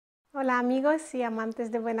Hola amigos y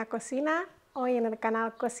amantes de buena cocina, hoy en el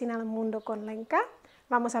canal Cocina al Mundo con Lenka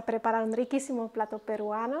vamos a preparar un riquísimo plato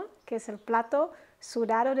peruano que es el plato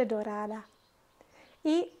sudado de dorada.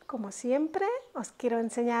 Y como siempre os quiero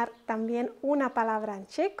enseñar también una palabra en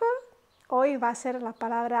checo, hoy va a ser la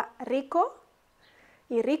palabra rico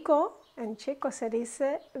y rico en checo se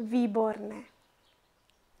dice výborné.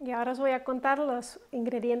 Y ahora os voy a contar los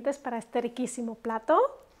ingredientes para este riquísimo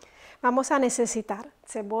plato. Vamos a necesitar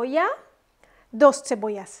cebolla, 2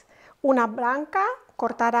 cebollas, una blanca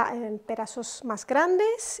cortada en pedazos más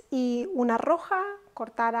grandes y una roja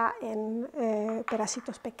cortada en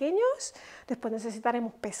pedacitos pequeños. Después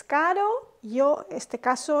necesitaremos pescado, yo en este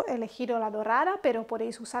caso he elegido la dorada, pero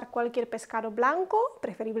podéis usar cualquier pescado blanco,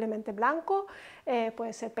 preferiblemente blanco,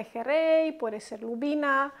 puede ser pejerrey, puede ser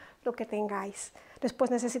lubina, lo que tengáis. Después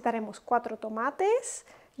necesitaremos 4 tomates,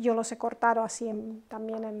 yo los he cortado así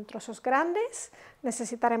también en trozos grandes.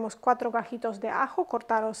 Necesitaremos 4 gajitos de ajo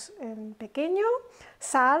cortados en pequeño,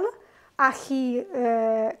 sal, ají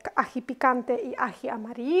picante y ají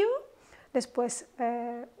amarillo, después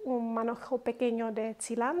un manojo pequeño de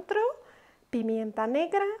cilantro, pimienta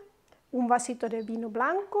negra, un vasito de vino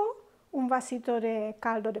blanco, un vasito de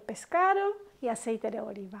caldo de pescado y aceite de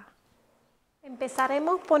oliva.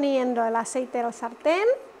 Empezaremos poniendo el aceite en el sartén.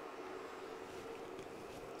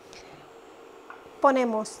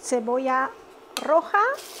 Ponemos cebolla roja,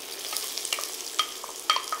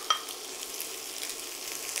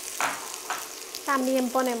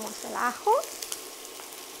 también ponemos el ajo,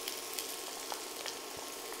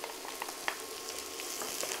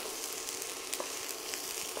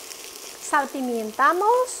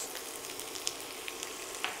 salpimientamos,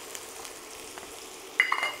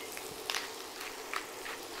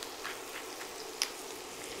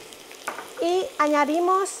 y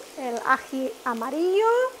añadimos el ají amarillo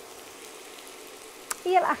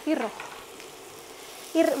y el ají rojo.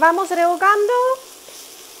 Y vamos rehogando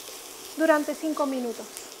durante 5 minutos.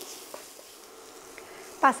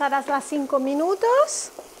 Pasadas las 5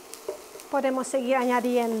 minutos, podemos seguir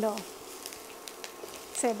añadiendo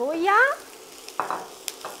cebolla,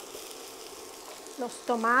 los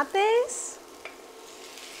tomates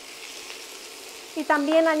y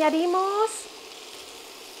también añadimos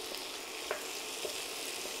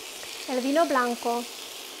el vino blanco.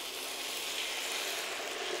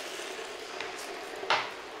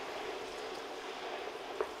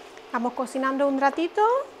 Vamos cocinando un ratito,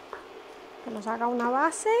 que nos haga una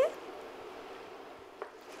base.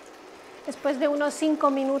 Después de unos 5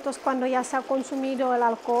 minutos, cuando ya se ha consumido el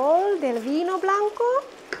alcohol del vino blanco,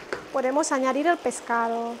 podemos añadir el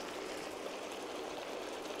pescado.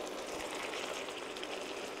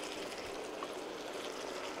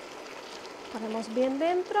 Ponemos bien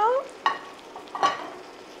dentro,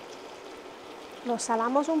 lo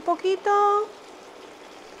salamos un poquito.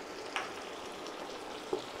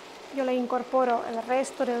 Yo le incorporo el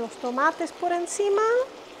resto de los tomates por encima.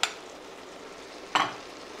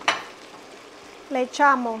 Le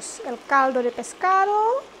echamos el caldo de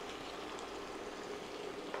pescado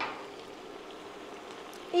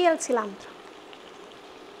y el cilantro.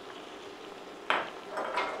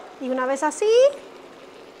 Y una vez así,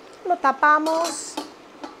 lo tapamos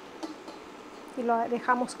y lo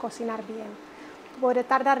dejamos cocinar bien. Puede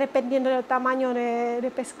tardar, dependiendo del tamaño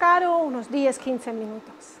de pescado, unos 10-15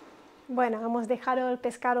 minutos. Bueno, hemos dejado el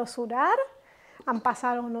pescado sudar, han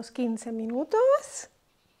pasado unos 15 minutos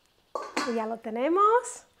y ya lo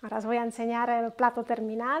tenemos. Ahora os voy a enseñar el plato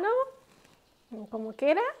terminado, como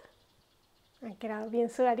queda. Han quedado bien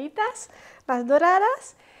sudaditas las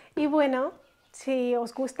doradas. Y bueno, si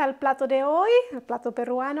os gusta el plato de hoy, el plato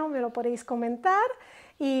peruano, me lo podéis comentar.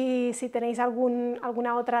 Y si tenéis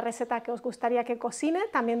alguna otra receta que os gustaría que cocine,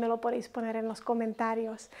 también me lo podéis poner en los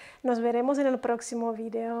comentarios. Nos veremos en el próximo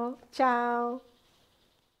vídeo. Chao.